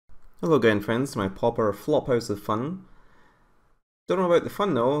Hello again friends, my Pauper Flophouse of Fun. Don't know about the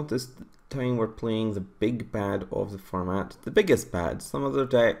fun though, this time we're playing the big bad of the format. The biggest bad. Some other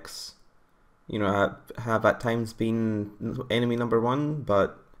decks, have at times been enemy number one,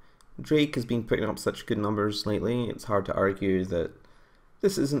 but Drake has been putting up such good numbers lately, it's hard to argue that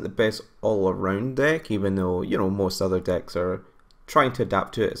this isn't the best all-around deck, even though, most other decks are trying to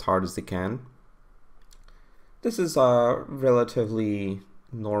adapt to it as hard as they can. This is a relatively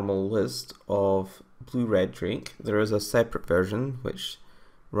normal list of blue-red Drake. There is a separate version which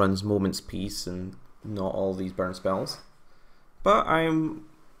runs Moment's Peace and not all these burn spells. But I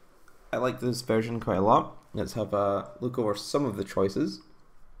like this version quite a lot. Let's have a look over some of the choices.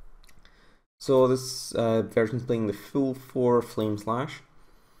 So this version is playing the full 4 Flame Slash,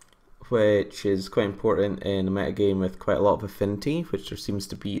 which is quite important in a metagame with quite a lot of affinity, which there seems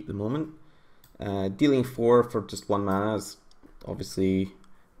to be at the moment. Dealing 4 for just 1 mana is obviously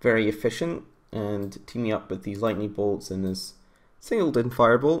very efficient, and teaming up with these lightning bolts and this singled in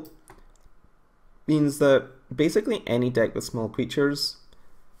firebolt means that basically any deck with small creatures,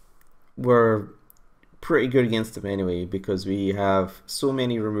 we're pretty good against them anyway, because we have so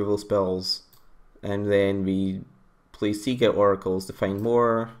many removal spells, and then we play Seagate Oracles to find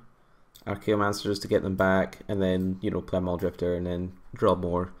more, Archaeomancers to get them back, and then play a Muldrifter and then draw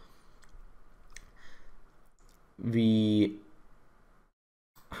more. We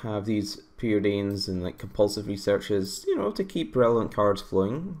have these preordains and like compulsive researches, to keep relevant cards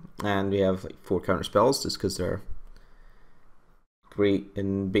flowing, and we have like 4 counter spells just because they're great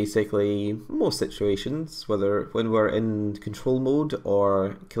in basically most situations, whether when we're in control mode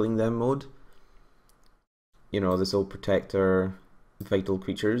or killing them mode. This will protect our vital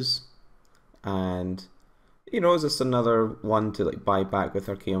creatures, and it's just another one to like buy back with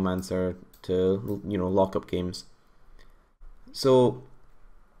Archaeomancer to lock up games. So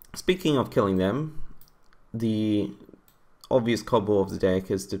speaking of killing them, the obvious combo of the deck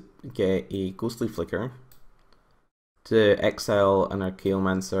is to get a Ghostly Flicker to exile an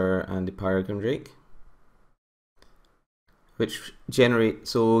Archaeomancer and a Paragon Drake, which generate,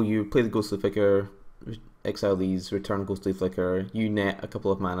 so you play the Ghostly Flicker, exile these, return Ghostly Flicker, you net a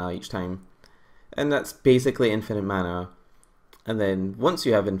couple of mana each time, and that's basically infinite mana. And then once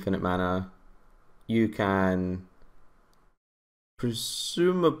you have infinite mana, you can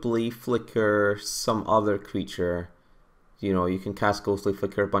presumably flicker some other creature. You can cast Ghostly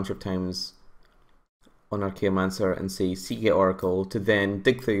Flicker a bunch of times on Archaeomancer and say Seagate Oracle to then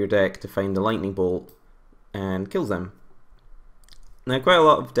dig through your deck to find the lightning bolt and kills them. Now quite a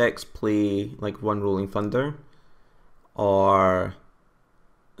lot of decks play like One Rolling Thunder or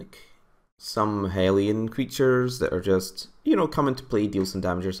like some Hellion creatures that are just, come into play, deal some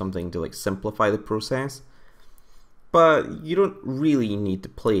damage or something to like simplify the process. But you don't really need to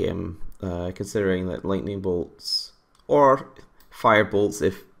play him, considering that lightning bolts or fire bolts,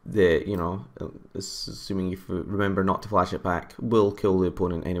 if the assuming you remember not to flash it back, will kill the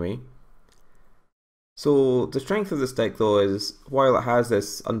opponent anyway. So the strength of this deck though is, while it has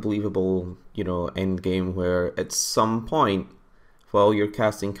this unbelievable end game where at some point while you're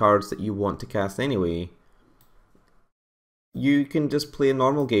casting cards that you want to cast anyway, you can just play a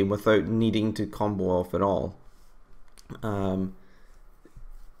normal game without needing to combo off at all.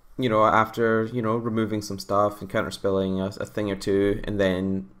 After removing some stuff and counterspelling a thing or two, and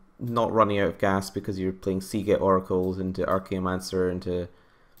then not running out of gas because you're playing Seagate Oracles into Archaeomancer, into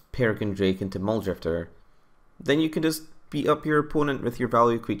Paragon Drake, into Muldrifter, then you can just beat up your opponent with your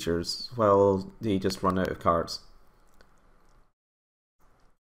value creatures while they just run out of cards.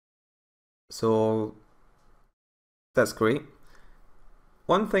 So that's great.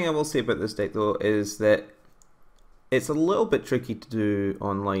 One thing I will say about this deck though is that it's a little bit tricky to do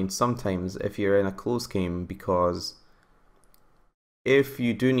online sometimes if you're in a close game, because if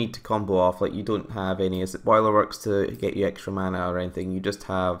you do need to combo off, like you don't have any Boilerworks to get you extra mana or anything, you just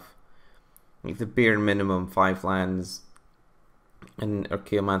have like the bare minimum 5 lands and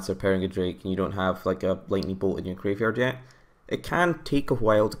Archaeomancer, Paragon Drake, and you don't have like a lightning bolt in your graveyard yet, it can take a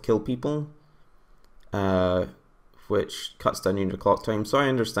while to kill people, which cuts down your clock time. So I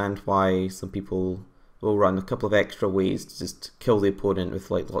understand why some people will run a couple of extra ways to just kill the opponent with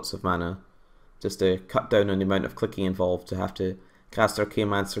like lots of mana, just to cut down on the amount of clicking involved to have to cast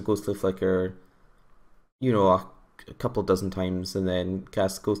Archaeomancer, Ghostly Flicker, a couple dozen times, and then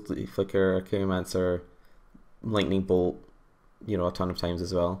cast Ghostly Flicker, Archaeomancer, Lightning Bolt, a ton of times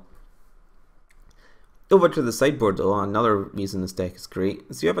as well. Over to the sideboard though, another reason this deck is great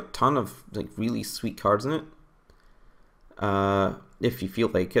is you have a ton of like really sweet cards in it, if you feel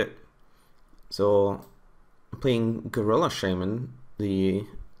like it. So I'm playing Gorilla Shaman, the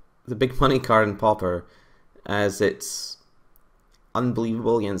the big money card in Pauper, as it's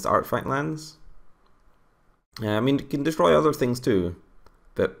unbelievable against artifact lands. I mean, it can destroy other things too,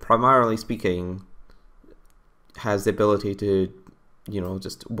 but primarily speaking, has the ability to, you know,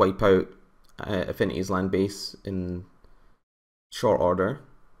 just wipe out Affinity's land base in short order.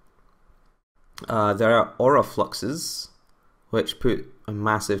 There are Aura Fluxes, which put a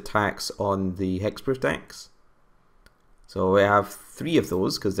massive tax on the hexproof decks. So we have 3 of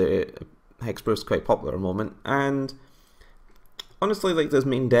those because the hexproof is quite popular at the moment, and honestly, like, this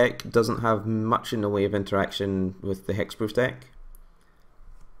main deck doesn't have much in the way of interaction with the hexproof deck.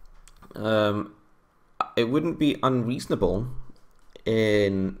 It wouldn't be unreasonable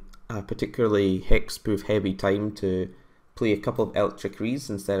in a particularly hexproof heavy time to play a couple of Electrickeries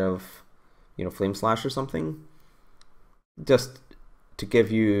instead of, you know, Flame Slash or something, just to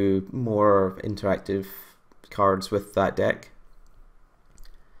give you more interactive cards with that deck.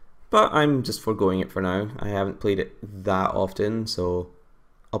 But I'm just foregoing it for now. I haven't played it that often, so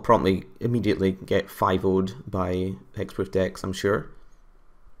I'll promptly immediately get 5-0'd by hexproof decks, I'm sure.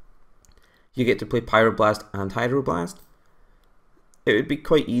 You get to play Pyroblast and Hydroblast. It would be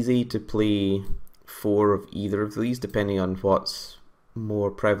quite easy to play 4 of either of these, depending on what's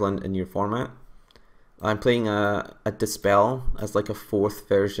more prevalent in your format. I'm playing a Dispel as like a 4th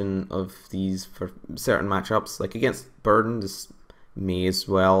version of these for certain matchups. Like against Burden, this may as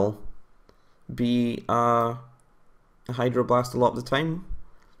well be a Hydroblast a lot of the time.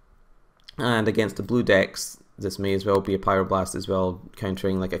 And against the blue decks, this may as well be a Pyroblast as well,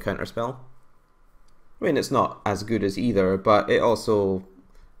 countering like a counterspell. I mean, it's not as good as either, but it also,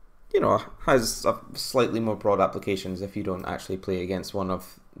 you know, has a slightly more broad applications if you don't actually play against one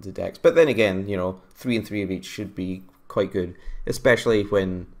of the decks. But then again, you know, 3 and 3 of each should be quite good, especially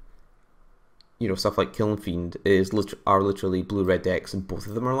when, you know, stuff like Kiln Fiend are literally blue-red decks and both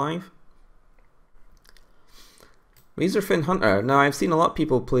of them are live. Razorfin Hunter. Now, I've seen a lot of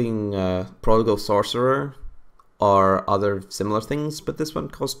people playing Prodigal Sorcerer or other similar things, but this one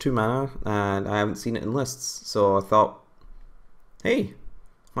costs 2 mana and I haven't seen it in lists, so I thought, hey,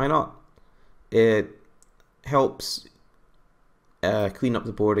 why not? It helps clean up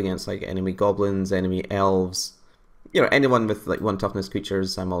the board against like enemy goblins, enemy elves, you know, anyone with like 1 toughness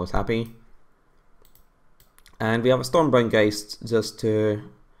creatures. I'm always happy. And we have a Stormbound Geist just to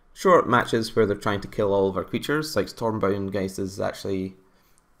short matches where they're trying to kill all of our creatures. Like Stormbound Geist is actually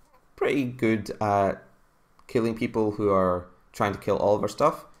pretty good at killing people who are trying to kill all of our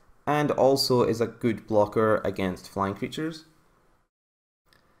stuff, and also is a good blocker against flying creatures.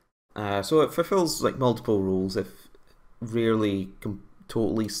 So it fulfills like multiple roles, if rarely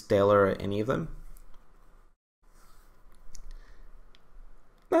totally stellar at any of them.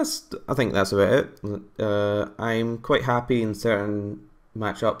 I think that's about it. I'm quite happy in certain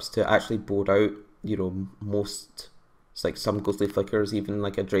matchups to actually board out, you know, most, it's like some Ghostly Flickers, even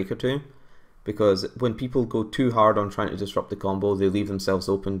like a Drake or 2. Because when people go too hard on trying to disrupt the combo, they leave themselves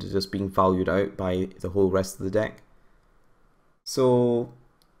open to just being valued out by the whole rest of the deck. So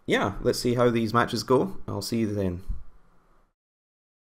yeah, let's see how these matches go. I'll see you then.